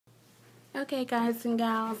Okay, guys and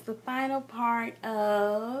gals, the final part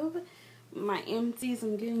of my empties.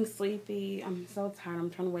 I'm getting sleepy. I'm so tired. I'm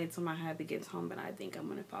trying to wait till my hubby gets home, but I think I'm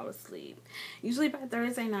going to fall asleep. Usually by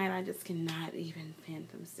Thursday night, I just cannot even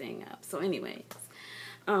phantom staying up. So anyways,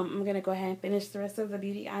 I'm going to go ahead and finish the rest of the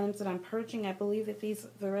beauty items that I'm purging. I believe that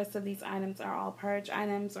the rest of these items are all purge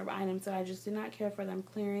items or items that I just do not care for them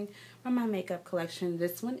clearing from my makeup collection.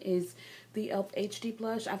 This one is the e.l.f. HD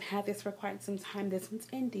blush. I've had this for quite some time. This one's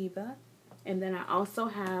in Diva. And then I also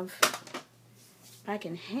have, if I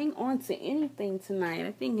can hang on to anything tonight,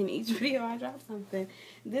 I think in each video I drop something.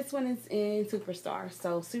 This one is in Superstar.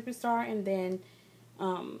 So Superstar and then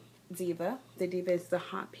Diva. The Diva is the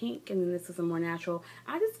hot pink, and then this is a more natural.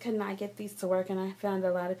 I just could not get these to work, and I found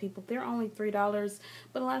a lot of people, they're only $3,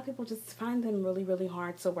 but a lot of people just find them really, really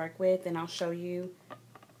hard to work with, and I'll show you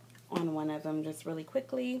on one of them just really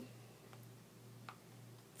quickly.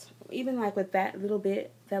 Even like with that little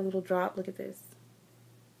bit, that little drop, look at this.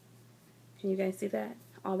 Can you guys see that?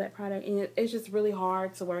 All that product. And it's just really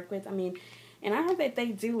hard to work with. I mean, and I heard that they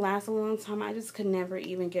do last a long time. I just could never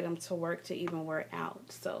even get them to work to even wear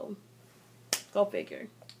out. So, go figure.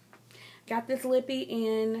 Got this lippy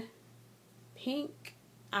in pink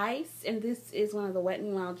ice. And this is one of the Wet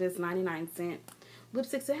n Wild's 99-cent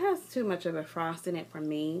lipsticks. It has too much of a frost in it for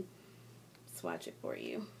me. Swatch it for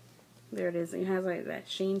you. There it is. It has like that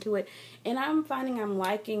sheen to it. And I'm finding I'm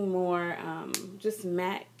liking more just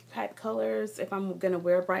matte type colors. If I'm going to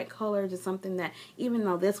wear a bright color, just something that, even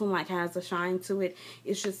though this one like has a shine to it,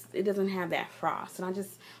 it's just, it doesn't have that frost. And I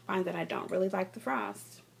just find that I don't really like the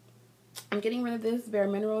frost. I'm getting rid of this Bare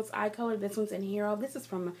Minerals eye color. This one's in Hero. This is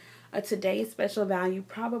from a Today special value,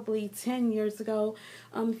 probably 10 years ago.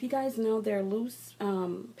 If you guys know, their loose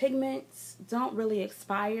pigments don't really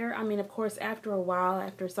expire. I mean, of course, after a while,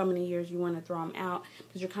 after so many years, you want to throw them out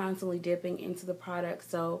because you're constantly dipping into the product.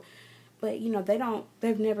 So, but you know,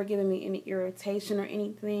 they've never given me any irritation or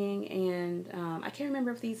anything. And I can't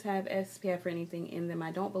remember if these have SPF or anything in them.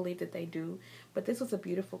 I don't believe that they do. But this was a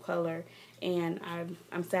beautiful color, and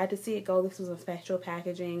I'm sad to see it go. This was a special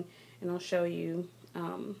packaging, and I'll show you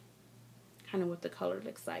kind of what the color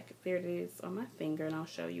looks like. There it is on my finger, and I'll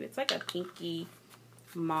show you. It's like a pinky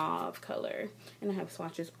mauve color, and I have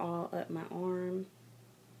swatches all up my arm.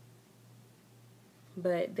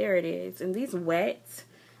 But there it is, and these wet.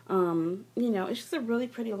 You know, it's just a really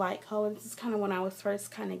pretty light color. This is kind of when I was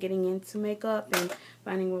first kind of getting into makeup and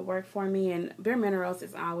finding what worked for me. And Bare Minerals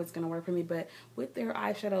is always going to work for me. But with their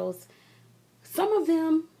eyeshadows, some of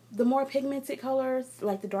them, the more pigmented colors,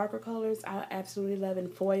 like the darker colors, I absolutely love.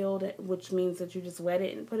 And foiled, which means that you just wet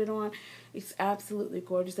it and put it on. It's absolutely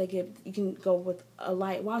gorgeous. You can go with a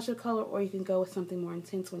light wash of color, or you can go with something more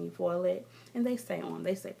intense when you foil it. And they stay on.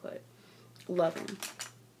 They stay put. Love them.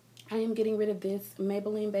 I am getting rid of this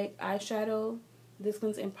Maybelline Baked eyeshadow. This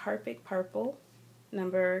one's in Perfect Purple,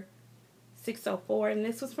 number 604. And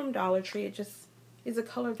this was from Dollar Tree. It just is a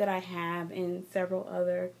color that I have in several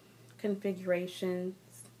other configurations.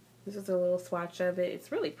 This is a little swatch of it. It's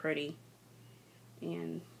really pretty.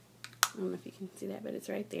 And I don't know if you can see that, but it's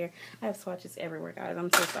right there. I have swatches everywhere, guys.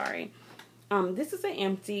 I'm so sorry. This is an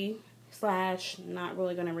empty / not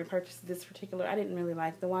really going to repurchase this particular. I didn't really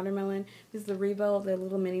like the watermelon. This is the Revo, the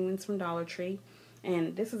little mini ones from Dollar Tree.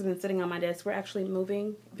 And this has been sitting on my desk. We're actually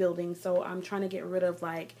moving buildings, so I'm trying to get rid of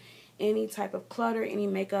like any type of clutter, any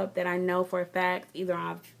makeup that I know for a fact either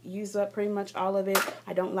I've used up pretty much all of it,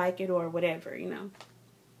 I don't like it, or whatever, you know.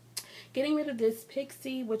 Getting rid of this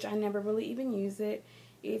Pixie, which I never really even use it.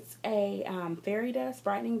 It's a fairy dust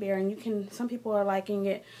brightening bear, and some people are liking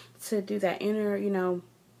it to do that inner, you know,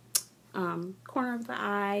 corner of the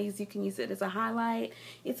eyes. You can use it as a highlight.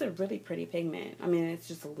 It's a really pretty pigment. I mean, it's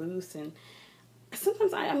just loose, and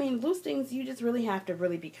sometimes I mean, loose things, you just really have to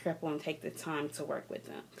really be careful and take the time to work with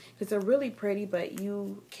them, because they're really pretty, but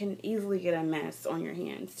you can easily get a mess on your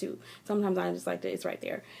hands too. Sometimes I just like to, it's right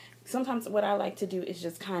there. Sometimes what I like to do is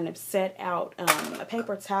just kind of set out a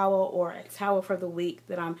paper towel or a towel for the week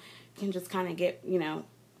that can just kind of get, you know,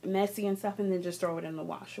 messy and stuff, and then just throw it in the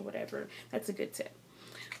wash or whatever. That's a good tip.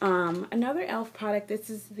 Another e.l.f. product, this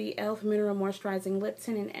is the e.l.f. Mineral Moisturizing Lip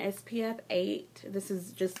Tint in SPF 8. This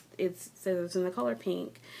is just, it says it's in the color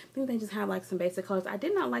pink. I think they just have like some basic colors. I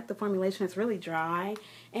did not like the formulation. It's really dry.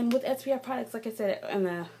 And with SPF products, like I said in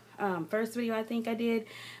the first video I think I did,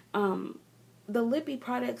 the lippy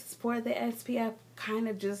products for the SPF kind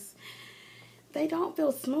of just, they don't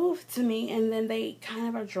feel smooth to me, and then they kind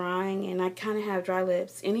of are drying, and I kind of have dry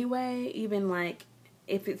lips anyway, even like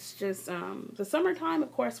if it's just the summertime,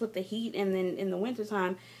 of course, with the heat, and then in the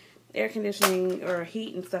wintertime, air conditioning or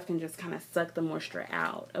heat and stuff can just kind of suck the moisture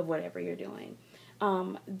out of whatever you're doing.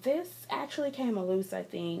 This actually came loose, I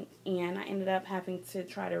think, and I ended up having to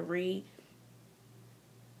try to re-press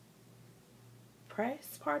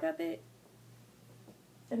part of it.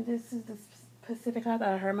 And this is the Pacifica. I thought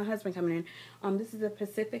I heard my husband coming in. This is the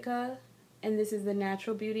Pacifica, and this is the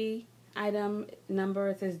Natural Beauty item number.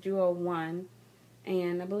 It says Duo 1,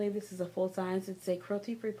 and I believe this is a full size. It's a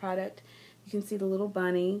cruelty-free product. You can see the little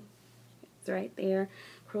bunny. It's right there,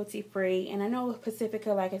 cruelty-free. And I know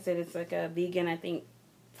Pacifica, like I said, it's like a vegan, I think,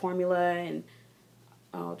 formula. And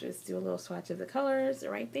I'll just do a little swatch of the colors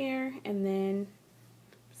right there, and then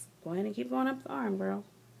just go ahead and keep going up the arm, girl.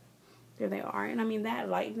 There they are. And I mean, that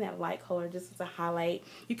light color just as a highlight.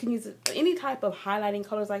 You can use any type of highlighting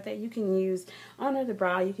colors like that. You can use under the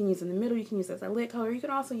brow. You can use in the middle. You can use as a lid color. You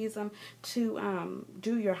can also use them to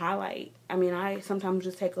do your highlight. I mean, I sometimes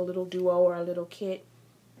just take a little duo or a little kit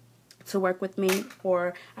to work with me,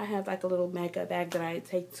 or I have like a little makeup bag that I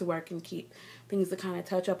take to work and keep things to kind of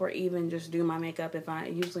touch up, or even just do my makeup if I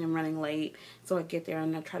usually am running late, so I get there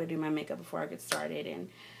and I try to do my makeup before I get started. And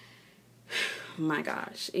my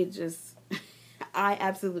gosh, it just I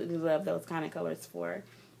absolutely love those kind of colors for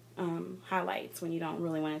highlights when you don't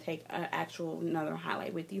really want to take another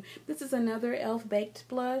highlight with you. This is another e.l.f. baked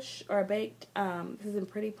blush, or a baked this is in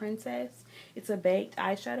Pretty Princess. It's a baked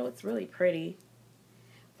eyeshadow. It's really pretty.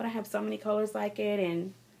 But I have so many colors like it,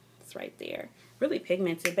 and it's right there. Really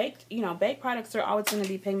pigmented. Baked, baked products are always going to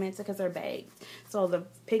be pigmented because they're baked. So the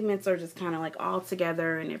pigments are just kind of like all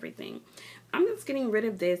together and everything. I'm just getting rid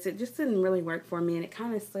of this. It just didn't really work for me, and it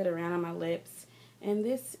kind of slid around on my lips. And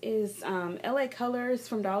this is LA Colors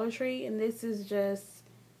from Dollar Tree, and this is just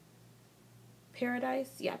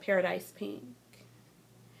Paradise. Yeah, Paradise Pink.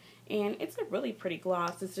 And it's a really pretty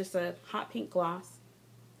gloss. It's just a hot pink gloss,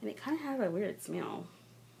 and it kind of has a weird smell.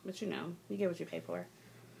 But you get what you pay for.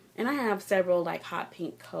 And I have several like hot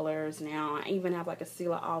pink colors now. I even have like a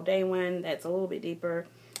Sela All Day one that's a little bit deeper,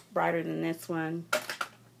 brighter than this one.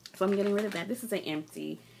 So I'm getting rid of that. This is an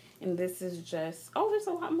empty. And this is just, oh, there's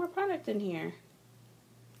a lot more product in here.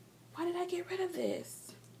 Why did I get rid of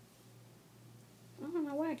this? I don't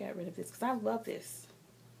know why I got rid of this, because I love this.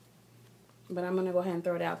 But I'm going to go ahead and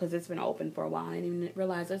throw it out because it's been open for a while. I didn't even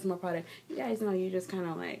realize there's more product. You guys know you just kind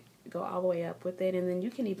of like go all the way up with it, and then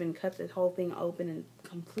you can even cut this whole thing open and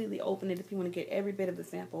completely open it if you want to get every bit of the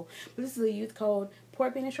sample. But this is a youth code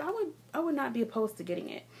port finisher. I would not be opposed to getting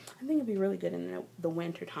it. I think it'd be really good in the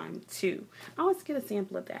winter time too. I always get a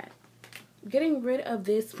sample of that. Getting rid of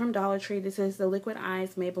this from Dollar Tree. This is the Liquid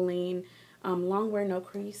Eyes Maybelline Long Wear No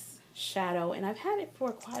Crease Shadow, and I've had it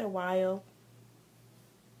for quite a while.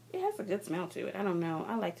 It has a good smell to it. I don't know.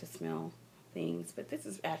 I like to smell things, but this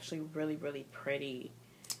is actually really, really pretty.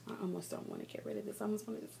 I almost don't want to get rid of this. I almost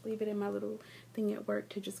want to just leave it in my little thing at work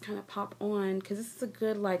to just kind of pop on, because this is a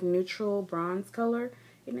good like neutral bronze color.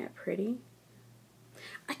 Isn't that pretty?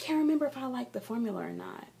 I can't remember if I like the formula or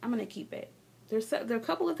not. I'm going to keep it. There are a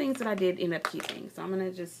couple of things that I did end up keeping, so I'm going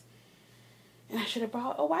to just, and I should have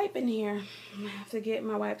brought a wipe in here. I'm going to have to get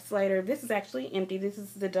my wipes later. This is actually empty. This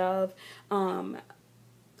is the Dove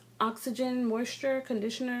Oxygen Moisture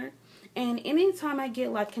Conditioner. And anytime I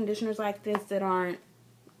get like conditioners like this that aren't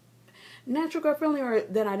natural girl friendly, or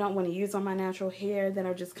that I don't want to use on my natural hair, that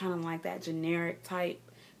are just kind of like that generic type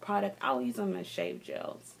product, I'll use them as shave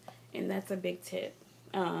gels. And that's a big tip.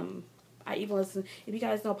 I even listen, if you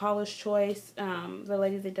guys know Paula's Choice, the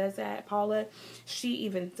lady that does that, Paula, she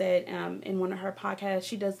even said in one of her podcasts,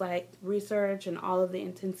 she does like research and all of the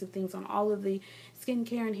intensive things on all of the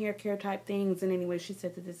skincare and hair care type things. And anyway, she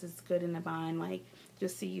said that this is good in the bind, like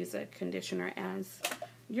just to use a conditioner as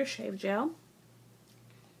your shave gel.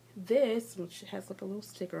 This, which has like a little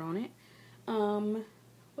sticker on it,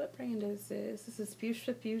 what brand is this? This is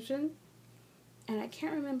Fuchsia Fusion, and I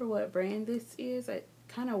can't remember what brand this is. I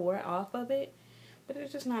kind of wore off of it, but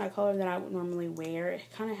it's just not a color that I would normally wear. It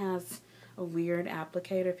kind of has a weird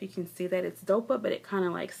applicator, if you can see that. It's dopa, but it kind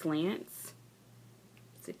of like slants.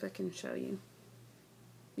 Let's see if I can show you.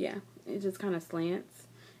 Yeah, it just kind of slants.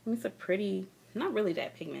 And it's a pretty, not really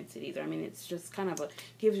that pigmented either. I mean, it's just kind of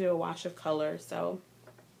gives you a wash of color. So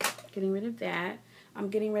getting rid of that. I'm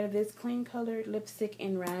getting rid of this Clean Colored Lipstick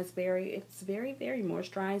in Raspberry. It's very, very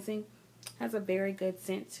moisturizing. Has a very good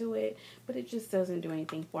scent to it, but it just doesn't do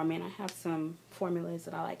anything for me. And I have some formulas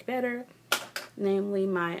that I like better, namely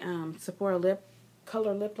my Sephora Lip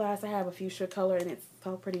Color Lip Gloss. I have a fuchsia color, and it's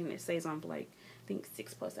so pretty, and it stays on for like, I think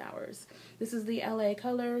 6+ hours. This is the LA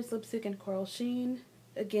Colors Lipstick in Coral Sheen.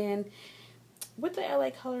 Again, with the LA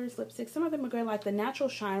Colors lipsticks, some of them are good. Like the Natural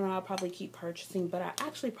Shine one I'll probably keep purchasing, but I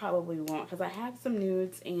actually probably won't because I have some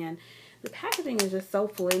nudes and the packaging is just so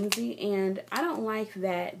flimsy, and I don't like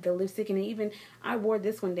that the lipstick, and even I wore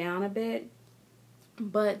this one down a bit,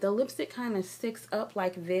 but the lipstick kind of sticks up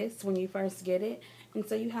like this when you first get it, and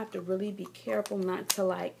so you have to really be careful not to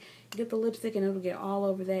like get the lipstick and it'll get all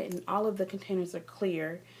over that, and all of the containers are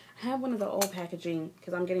clear. I have one of the old packaging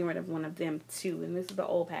because I'm getting rid of one of them too, and this is the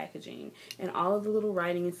old packaging, and all of the little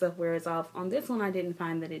writing and stuff wears off. On this one I didn't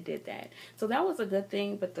find that it did that, so that was a good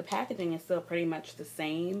thing, but the packaging is still pretty much the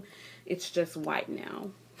same. It's just white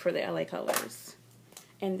now for the LA Colors.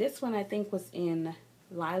 And this one I think was in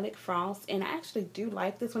Lilac Frost, and I actually do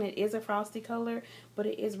like this one. It is a frosty color, but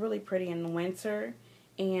it is really pretty in the winter,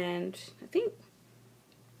 and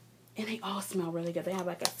they all smell really good. They have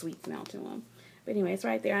like a sweet smell to them. But anyway, it's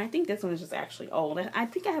right there. I think this one is just actually old. I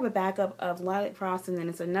think I have a backup of Lilac Frost, and then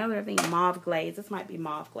it's another, I think, Mauve Glaze. This might be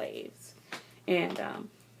Mauve Glaze. And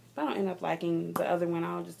if I don't end up liking the other one,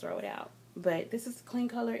 I'll just throw it out. But this is Clean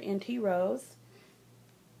Color in Tea Rose.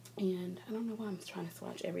 And I don't know why I'm trying to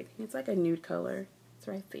swatch everything. It's like a nude color. It's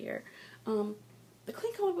right there. The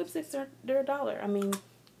Clean Color lipsticks, they're $1. I mean,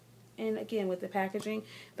 and again, with the packaging,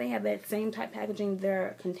 they have that same type packaging.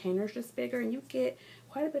 Their containers just bigger, and you get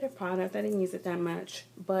quite a bit of product. I didn't use it that much,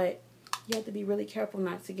 but you have to be really careful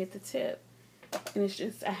not to get the tip. And it's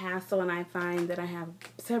just a hassle, and I find that I have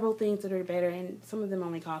several things that are better, and some of them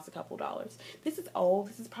only cost a couple dollars. This is old.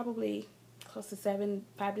 This is probably close to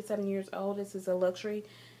 5 to 7 years old. This is a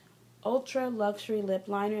ultra luxury lip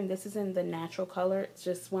liner, and this is in the natural color. It's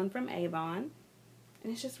just one from Avon,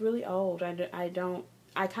 and it's just really old.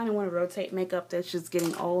 I kind of want to rotate makeup that's just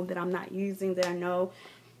getting old, that I'm not using, that I know,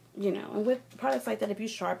 you know. And with products like that, if you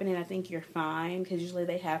sharpen it, I think you're fine, because usually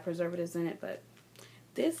they have preservatives in it. But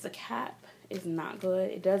the cap is not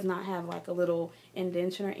good. It does not have like a little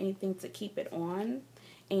indentation or anything to keep it on.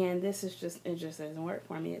 And this is just, it just doesn't work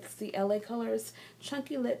for me. It's the LA Colors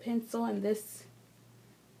Chunky Lip Pencil, and this,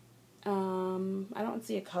 I don't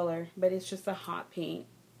see a color, but it's just a hot pink.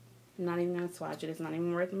 I'm not even going to swatch it. It's not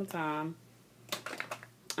even worth my time.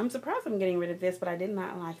 I'm surprised I'm getting rid of this, but I did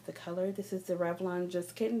not like the color. This is the Revlon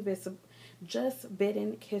Just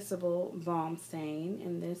Bitten Kissable Balm Stain,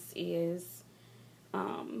 and this is,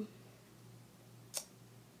 trying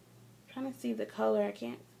to see the color. I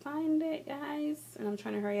can't find it, guys, and I'm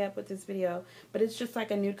trying to hurry up with this video, but it's just like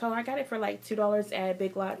a nude color. I got it for like $2 at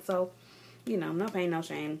Big Lots, so, you know, no pain, no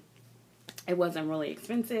shame. It wasn't really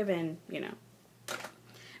expensive, and, you know.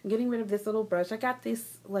 I'm getting rid of this little brush. I got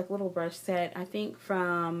this like little brush set, I think,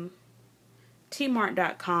 from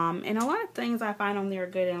tmart.com, and a lot of things I find on there are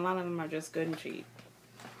good, and a lot of them are just good and cheap.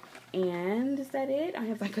 And is that it? I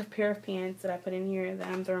have like a pair of pants that I put in here that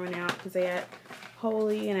I'm throwing out because they had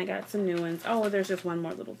Holy, and I got some new ones. Oh, there's just one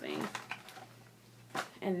more little thing,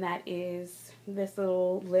 and that is this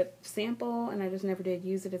little lip sample, and I just never did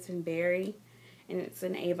use it. It's in Berry, and it's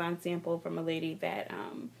an Avon sample from a lady that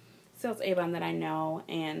sells Avon that I know,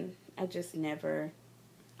 and I never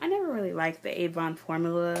really liked the Avon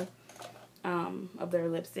formula of their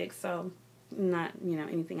lipsticks, so not, you know,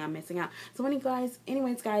 anything I'm missing out. So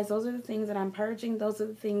anyways, guys, those are the things that I'm purging. Those are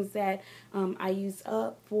the things that I use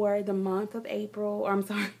up for the month of April, or I'm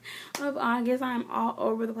sorry, of August. I'm all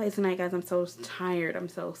over the place tonight, guys. I'm so tired. I'm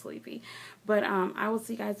so sleepy. But I will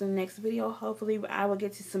see you guys in the next video. Hopefully, I will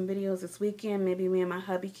get to some videos this weekend. Maybe me and my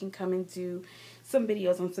hubby can come and do some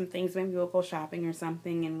videos on some things. Maybe we'll go shopping or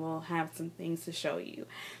something, and we'll have some things to show you.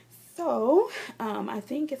 So, I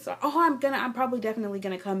think it's, I'm probably definitely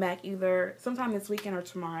gonna come back either sometime this weekend or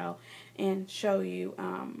tomorrow and show you,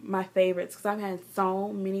 my favorites, because I've had so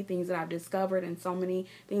many things that I've discovered, and so many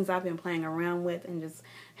things I've been playing around with, and just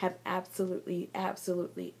have absolutely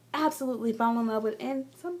fallen in love with, and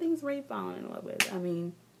some things really fallen in love with. I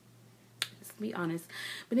mean, let's be honest.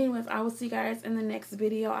 But anyways, I will see you guys in the next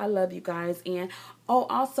video. I love you guys, and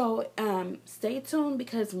also, stay tuned,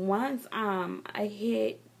 because once, I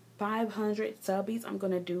hit 500 subbies, I'm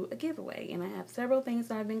going to do a giveaway, and I have several things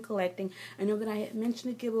that I've been collecting. I know that I had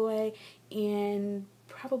mentioned a giveaway in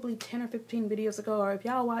probably 10 or 15 videos ago, or if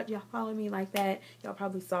y'all follow me like that, y'all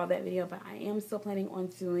probably saw that video, but I am still planning on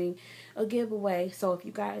doing a giveaway. So if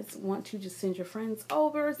you guys want to, just send your friends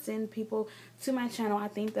over, send people to my channel. I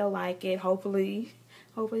think they'll like it. Hopefully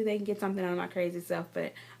they can get something out of my crazy self.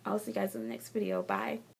 But I'll see you guys in the next video. Bye.